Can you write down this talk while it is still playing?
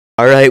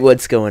Alright,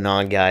 what's going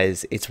on,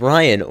 guys? It's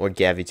Ryan, or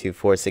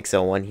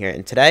Gabby24601 here,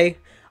 and today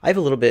I have a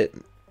little bit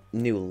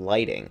new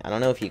lighting. I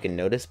don't know if you can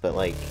notice, but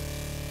like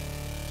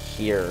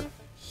here,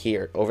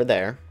 over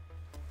there,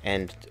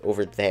 and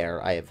over there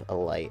I have a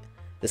light.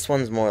 This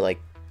one's more like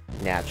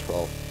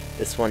natural.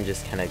 This one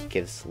just kind of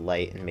gives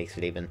light and makes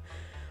it even.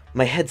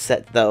 My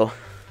headset, though,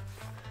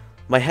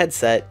 my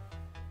headset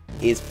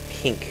is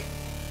pink,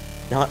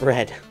 not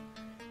red.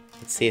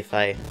 Let's see if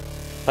I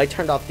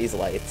turned off these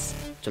lights,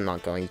 which I'm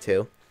not going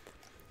to,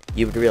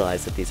 you would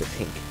realize that these are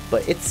pink.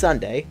 But it's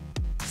Sunday,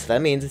 so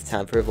that means it's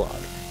time for a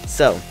vlog.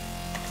 So,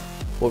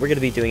 what we're going to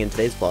be doing in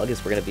today's vlog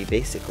is we're going to be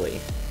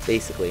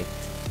basically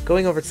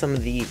going over some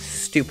of the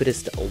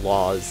stupidest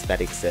laws that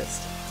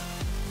exist.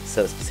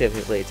 So,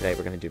 specifically today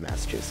we're going to do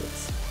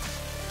Massachusetts.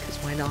 Because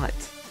why not?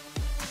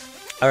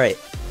 Alright,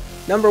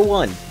 number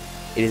 1.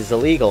 It is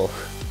illegal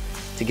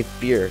to give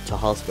beer to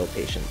hospital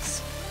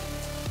patients.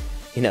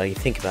 You know, you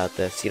think about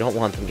this, you don't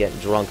want them getting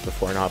drunk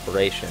before an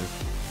operation.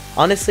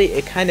 Honestly,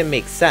 it kind of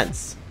makes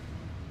sense.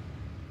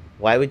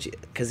 Why would you?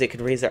 Because it could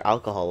raise their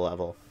alcohol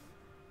level.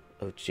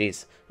 Oh,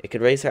 jeez. It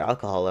could raise their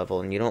alcohol level,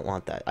 and you don't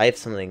want that. I have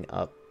something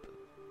up.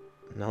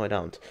 No, I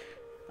don't.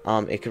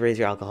 It could raise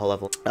your alcohol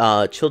level.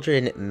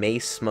 Children may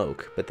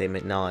smoke, but they may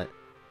not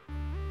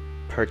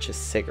purchase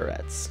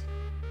cigarettes.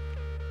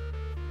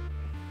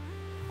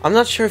 I'm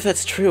not sure if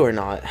that's true or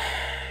not.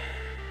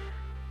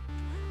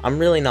 I'm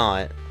really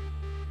not.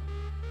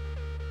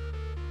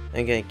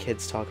 Again,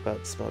 kids talk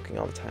about smoking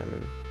all the time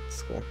in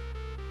school.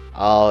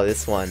 Oh,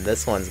 this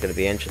one's gonna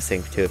be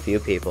interesting to a few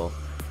people.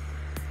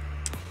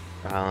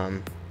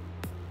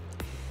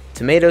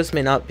 Tomatoes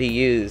may not be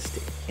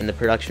used in the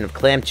production of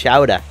clam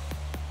chowder.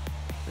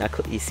 Now,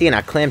 you see, in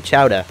our clam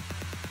chowder,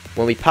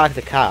 when we park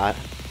the car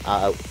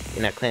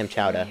in our clam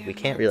chowder, we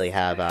can't really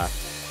have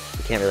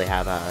tomato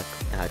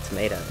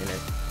in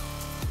it.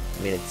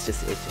 I mean, it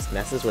just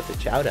messes with the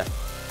chowder.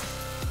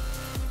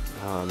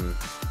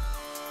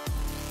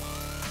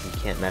 You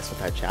can't mess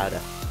with our chowder.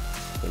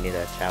 We need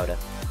our chowder.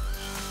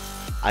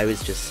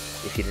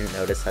 If you didn't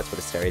notice, that's what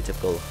a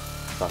stereotypical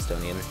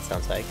Bostonian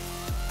sounds like.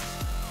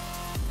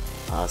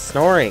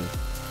 Snoring.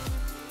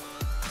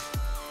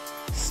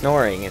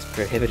 Snoring is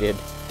prohibited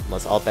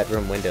unless all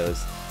bedroom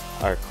windows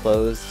are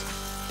closed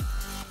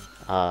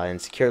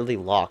and securely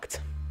locked.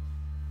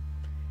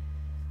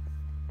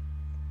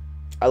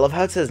 I love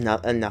how it says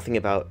nothing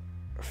about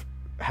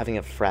having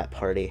a frat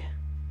party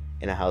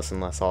in a house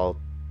unless all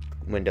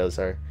windows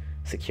are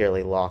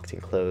securely locked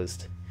and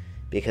closed.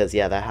 Because,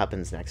 yeah, that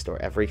happens next door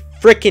every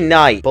freaking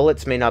night!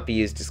 Bullets may not be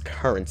used as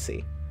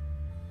currency.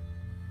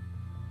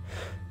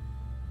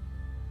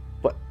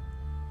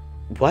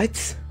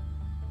 What?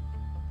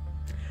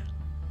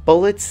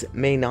 Bullets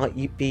may not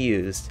be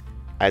used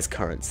as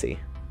currency.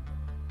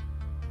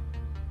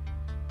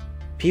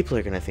 People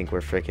are gonna think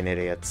we're freaking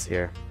idiots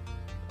here.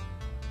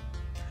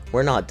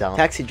 We're not dumb.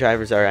 Taxi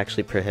drivers are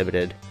actually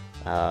prohibited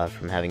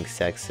from having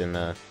sex in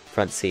the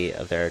front seat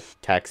of their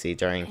taxi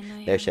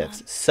during their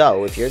shifts.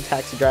 So, if you're a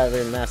taxi driver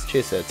in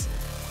Massachusetts,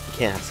 you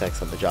can't have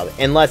sex on the job,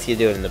 unless you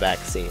do it in the back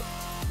seat.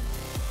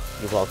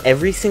 You're welcome.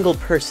 Every single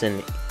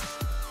person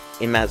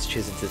in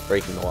Massachusetts is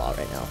breaking the law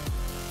right now.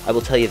 I will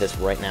tell you this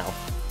right now.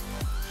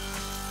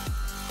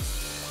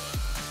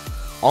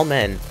 All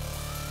men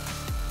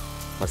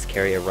must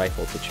carry a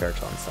rifle to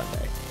church on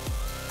Sunday.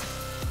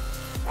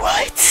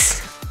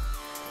 What?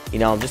 You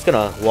know, I'm just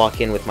gonna walk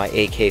in with my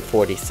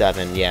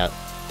AK-47, yeah.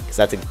 Because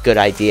that's a good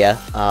idea.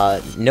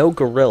 No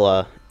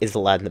gorilla is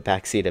allowed in the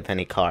backseat of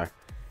any car.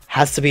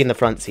 Has to be in the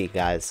front seat,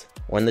 guys.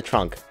 Or in the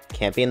trunk.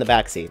 Can't be in the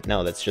backseat.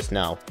 No, that's just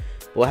no.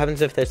 But what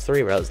happens if there's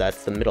 3 rows?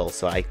 That's the middle,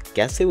 so I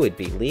guess it would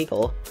be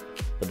legal.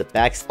 But the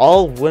backs,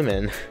 all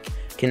women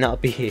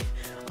cannot be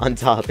on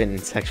top in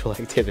sexual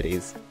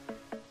activities.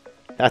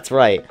 That's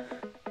right.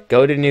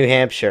 Go to New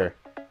Hampshire.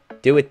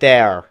 Do it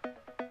there.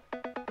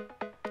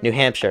 New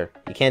Hampshire.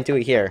 You can't do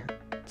it here.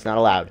 It's not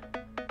allowed.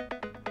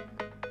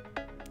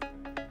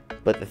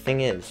 But the thing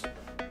is,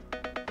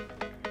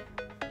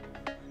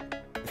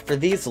 for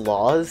these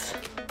laws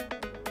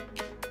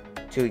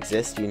to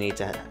exist, you need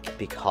to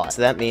be caught.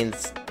 So that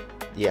means,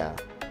 yeah,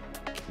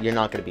 you're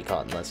not going to be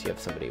caught unless you have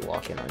somebody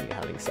walk in on you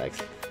having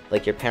sex.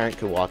 Like, your parent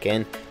could walk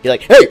in, be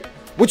like, "Hey,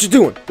 what you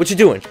doing? What you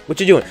doing?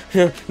 What you doing?"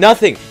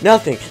 Nothing, I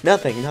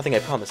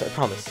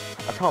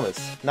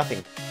promise,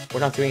 nothing. We're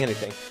not doing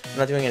anything. I'm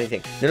not doing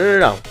anything.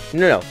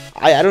 No.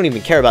 I don't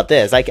even care about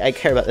this. I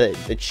care about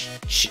the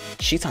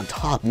sheets on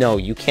top. No,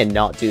 you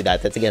cannot do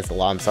that. That's against the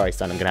law. I'm sorry,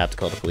 son. I'm gonna have to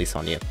call the police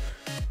on you.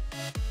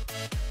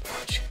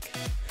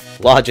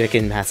 Logic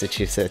in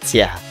Massachusetts,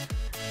 yeah.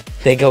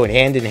 They go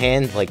hand in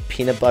hand like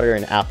peanut butter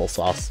and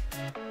applesauce.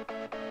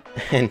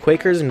 And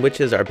Quakers and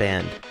witches are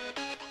banned.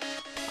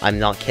 I'm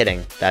not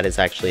kidding. That is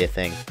actually a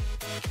thing.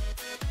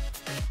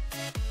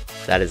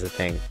 That is a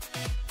thing.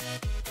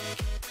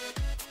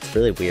 It's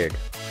really weird.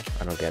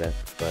 I don't get it,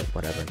 but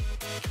whatever.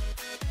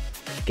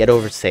 Get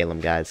over Salem,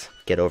 guys.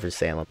 Get over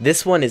Salem.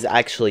 This one is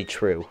actually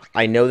true.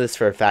 I know this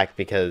for a fact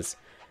because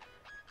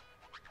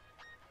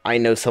I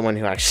know someone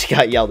who actually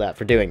got yelled at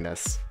for doing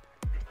this.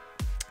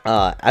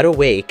 At a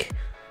wake,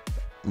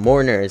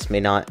 mourners may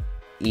not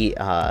eat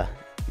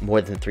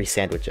more than 3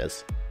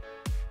 sandwiches.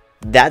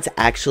 That's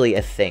actually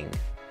a thing.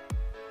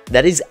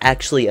 That is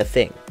actually a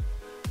thing.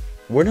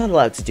 We're not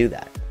allowed to do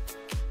that.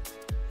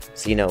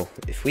 So, you know,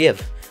 if we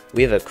have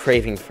a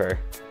craving for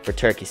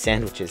turkey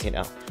sandwiches, you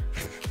know.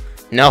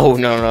 No,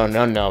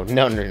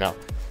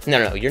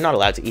 you're not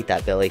allowed to eat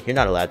that, Billy. You're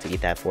not allowed to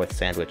eat that 4th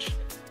sandwich.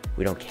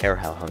 We don't care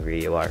how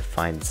hungry you are.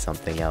 Find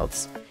something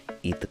else.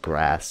 Eat the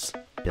grass,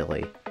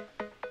 Billy.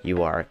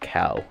 You are a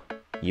cow.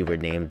 You were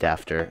named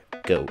after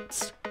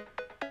goats.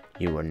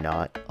 You are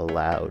not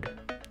allowed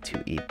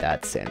to eat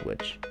that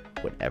sandwich,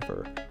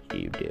 whatever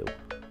you do.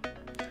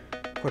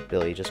 Poor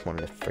Billy just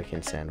wanted a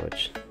freaking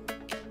sandwich.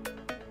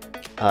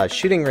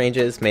 Shooting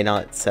ranges may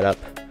not set up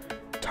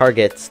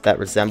targets that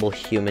resemble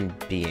human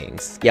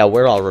beings. Yeah,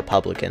 we're all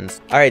Republicans.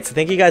 Alright, so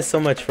thank you guys so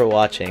much for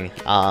watching.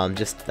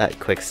 Just that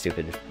quick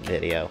stupid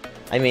video.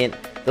 I mean,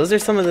 those are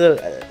some of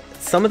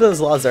those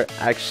laws are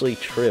actually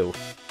true.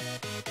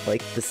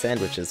 Like the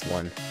sandwiches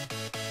one.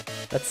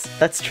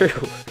 That's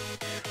true.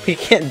 We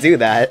can't do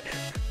that.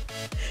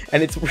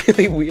 And it's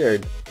really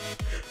weird.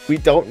 We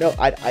don't know.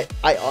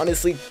 I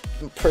honestly,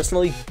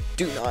 personally,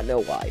 do not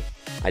know why.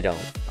 I don't.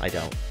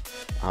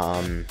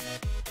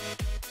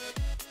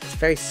 It's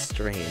very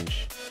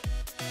strange.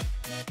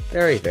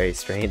 Very, very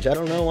strange. I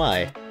don't know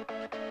why.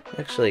 I'm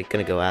actually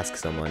gonna go ask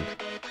someone.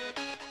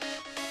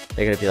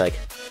 They're gonna be like,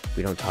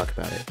 we don't talk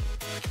about it.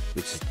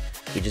 We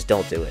just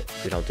don't do it.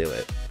 We don't do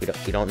it.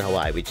 We don't know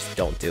why. We just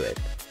don't do it.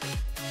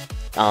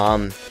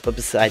 But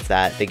besides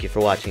that, thank you for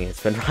watching.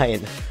 It's been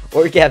Ryan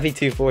or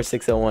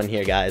Gabby24601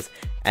 here, guys.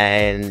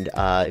 And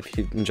if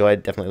you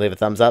enjoyed, definitely leave a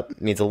thumbs up.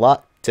 It means a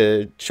lot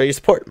to show your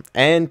support.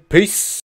 And peace.